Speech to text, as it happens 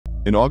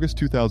In August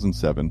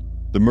 2007,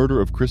 the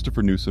murder of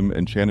Christopher Newsom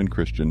and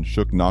Channon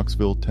shook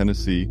Knoxville,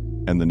 Tennessee,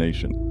 and the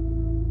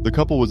nation. The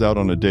couple was out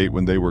on a date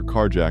when they were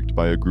carjacked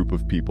by a group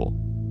of people.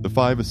 The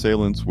five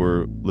assailants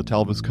were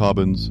Latalvis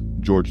Cobbins,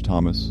 George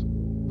Thomas,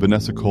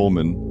 Vanessa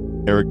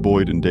Coleman, Eric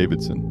Boyd, and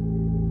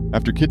Davidson.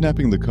 After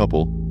kidnapping the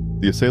couple,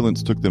 the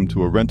assailants took them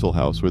to a rental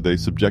house where they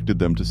subjected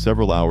them to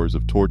several hours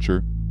of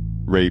torture,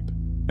 rape,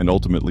 and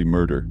ultimately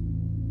murder.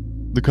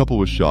 The couple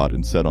was shot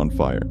and set on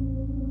fire.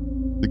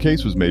 The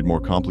case was made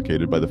more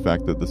complicated by the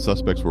fact that the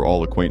suspects were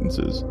all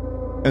acquaintances,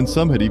 and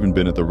some had even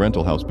been at the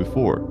rental house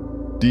before.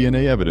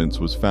 DNA evidence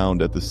was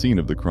found at the scene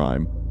of the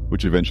crime,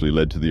 which eventually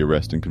led to the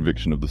arrest and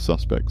conviction of the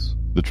suspects.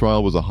 The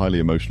trial was a highly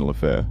emotional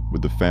affair,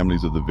 with the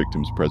families of the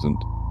victims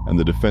present, and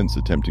the defense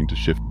attempting to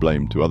shift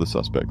blame to other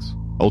suspects.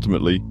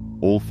 Ultimately,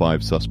 all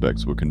five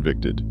suspects were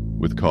convicted,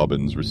 with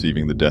Cobbins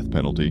receiving the death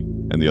penalty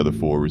and the other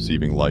four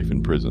receiving life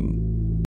in prison.